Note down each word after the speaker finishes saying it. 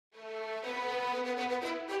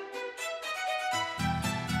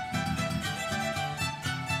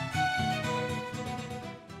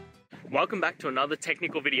Welcome back to another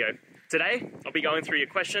technical video. Today, I'll be going through your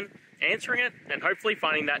question, answering it, and hopefully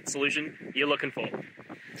finding that solution you're looking for.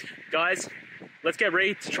 Guys, let's get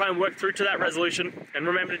ready to try and work through to that resolution, and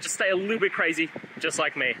remember to just stay a little bit crazy, just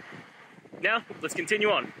like me. Now, let's continue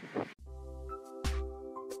on.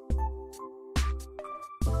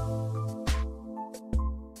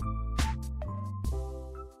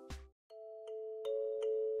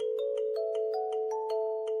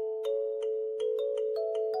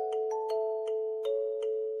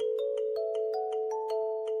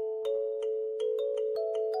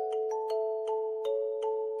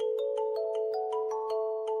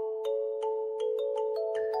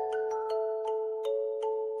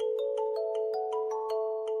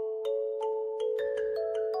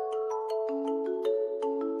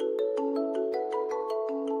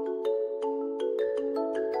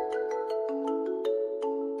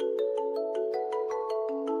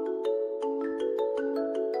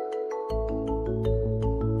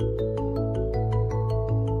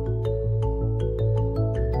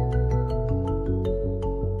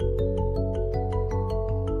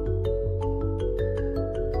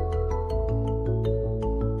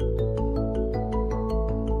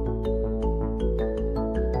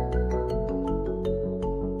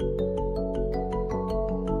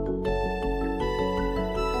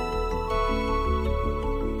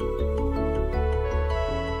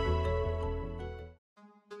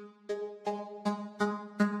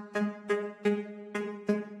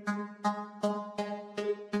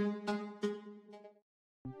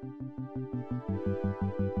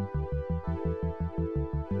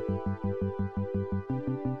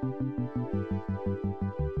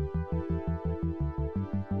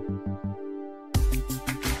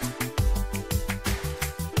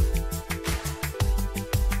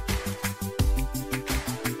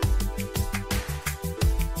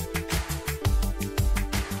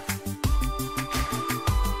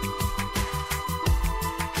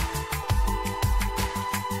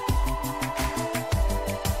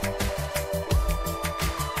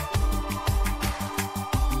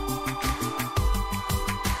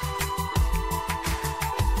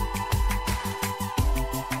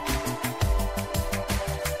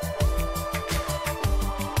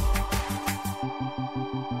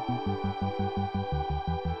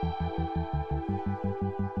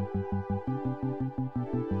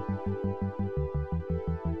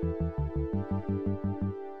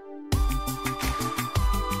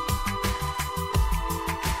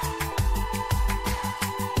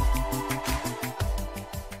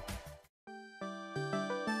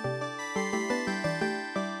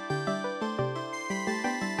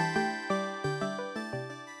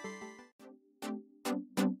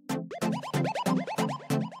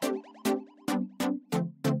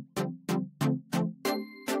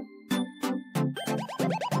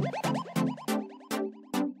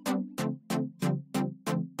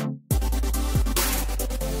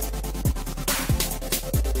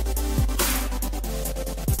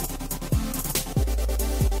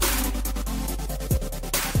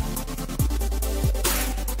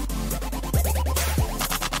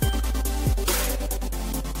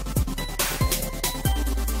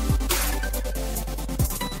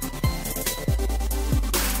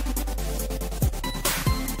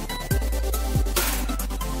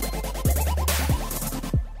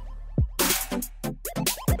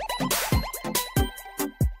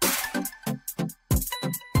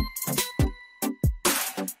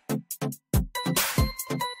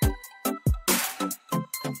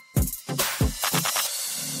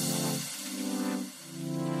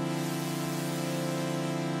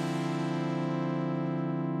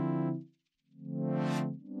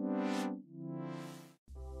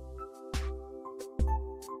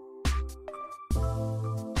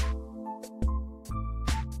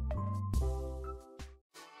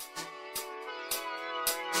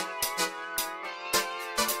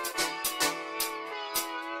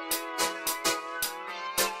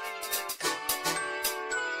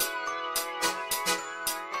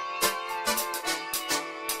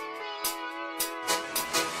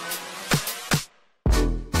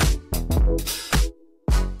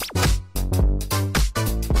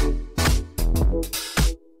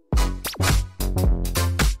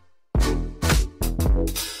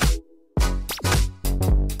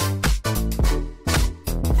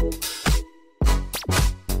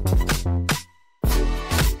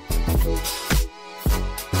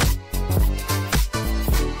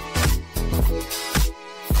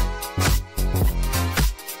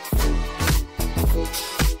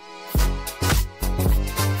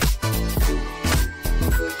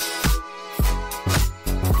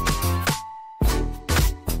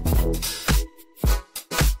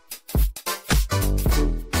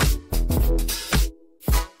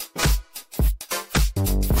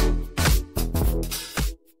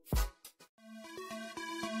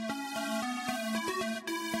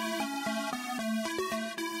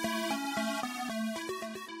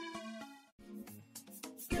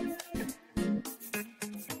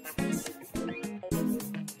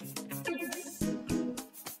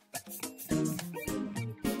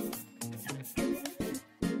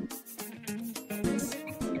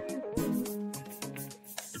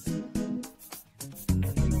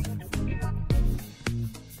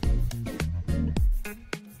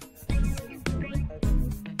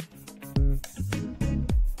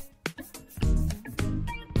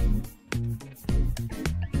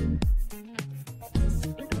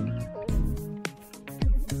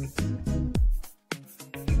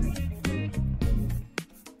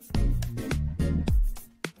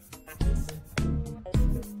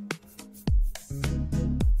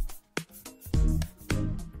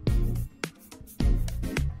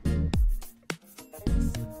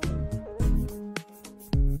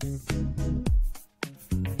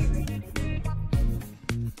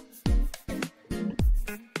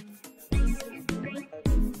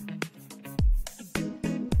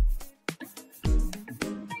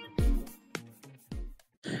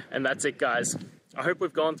 And that's it, guys. I hope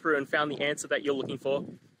we've gone through and found the answer that you're looking for.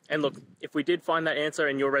 And look, if we did find that answer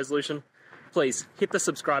in your resolution, please hit the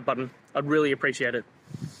subscribe button. I'd really appreciate it.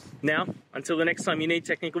 Now, until the next time you need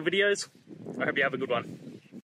technical videos, I hope you have a good one.